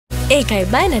ඒකයි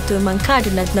බය නැතුව මං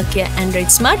කාටුනත් Nokia Android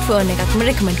smartphone එකක්ම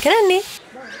recommend කරන්නේ.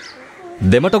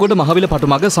 දෙමටගොඩ මහවිල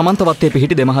පටුමග සමන්තවත්තේ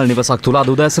පිහිටි දෙමහල් නිවසක් තුළ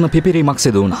අද උදෑසන පිපිරීමක්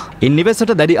සිදු වුණා. ඉන්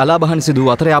නිවසට දැඩි අලාභහානි සිදු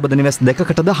වූ අතර යාබද නිවස්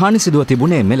දෙකකටද හානි සිදුව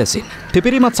තිබුණේ මෙලෙසින්.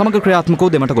 පිපිරීමත් සමග ක්‍රියාත්මක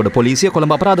වූ දෙමටගොඩ පොලිසිය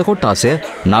කොළඹ අපරාධ කොට්ටාසය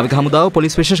නාවික හමුදාව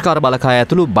පොලිස් විශේෂකාර බලකාය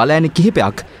ඇතුළු බලෑනි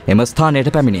කිහිපයක් එම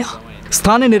ස්ථානයට පැමිණියා.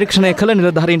 ස්ථානය නිරීක්ෂණය කළ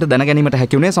නිලධාරීන්ට දැනගැනීමට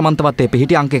හැකි වුණේ සමන්තවත්තේ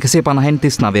පිහිටි අංක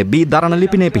 150 B දරණ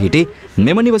ලිපිනේ පිහිටි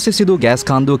මෙම නිවසේ සිදු ගෑස්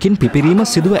කාන්දුවකින් පිපිරීම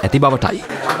සිදුව ඇති බවටයි.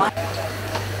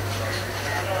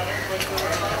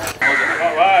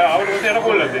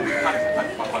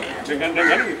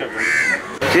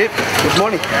 Chief, good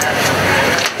morning.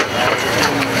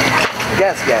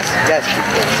 Gas.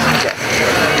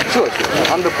 Sure,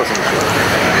 100%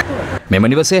 sure. මෙම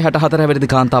නිවසේ 64 හැවිරිදි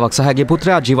කාන්තාවක් සහ ඇගේ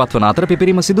පුත්‍රයා ජීවත් වන අතර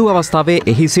පිපිරීම සිදු වූ අවස්ථාවේ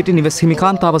එහි සිටි නිවෙස් හිමි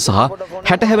කාන්තාව සහ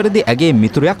 60 හැවිරිදි ඇගේ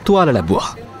මිතුරයක් තුවාල ලැබුවා.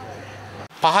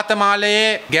 පහත මාලයේ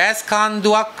ගෑස්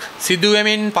කාන්දුවක්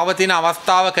සිදුවෙමින් පවතින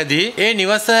අවස්ථාවකදී ඒ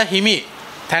නිවස හිමි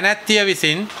තැනැත්තිය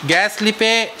විසින් ගෑස්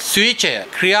ලිපේ ස්විචය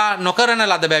ක්‍රියා නොකරන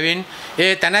ලද බැවින්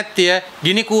ඒ තැනැත්තිය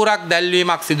ගිනිකූරක්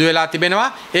දැල්වීමක් සිදු වෙලා තිබෙනවා.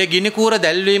 ඒ ගිනිකූර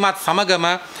දැල්වීමත් සමගම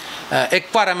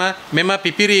එක්වරම මෙම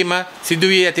පිපිරීම සිදු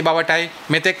වී ඇති බවටයි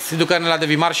මෙතෙක් සිදු කරන ලද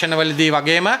විමර්ශනවලදී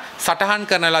වගේම සටහන්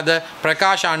කරන ලද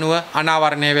ප්‍රකාශ අනුව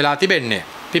අනාවරණය වෙලා තිබෙන්නේ.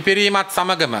 පිපිරීමත්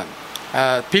සමගම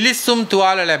පිලිස්සුම්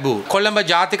තුවාල ලැබූ කොළඹ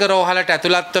ජාතික රෝහලට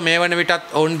ඇතුළත්ව මේ වන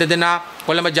විටත් ඔවුන් දෙදෙනා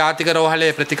කොළඹ ජාතික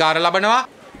රෝහලේ ප්‍රතිකාර ලබනවා.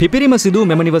 පිපිරීම සිදු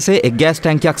මෙම නිවසේ එක් ගෑස්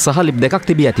ටැංකියක් සහ ලිප් දෙකක්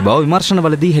තිබී ඇති බව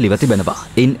විමර්ශනවලදී හෙළිව තිබෙනවා.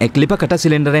 ඉන් එක් ලිපකට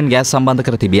සිලින්ඩරෙන් ගෑස් සම්බන්ධ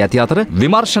කර තිබී ඇති අතර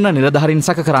විමර්ශන නිලධාරීන්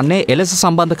සැක කරන්නේ එලෙස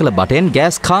සම්බන්ධ කළ බටෙන්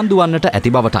ගෑස් කාන්දු වන්නට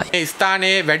ඇති බවටයි. මේ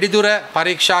ස්ථානයේ වැඩිදුර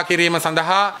පරීක්ෂා කිරීම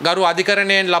සඳහා ගරු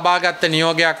අධිකරණයෙන් ලබාගත්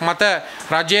නියෝගයක් මත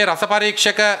රජයේ රස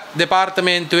පරීක්ෂක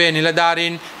දෙපාර්තමේන්තුවේ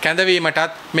නිලධාරීන්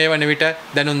කැඳවීමටත් මේ වන විට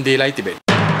දැනුම් දීලායි තිබෙනවා.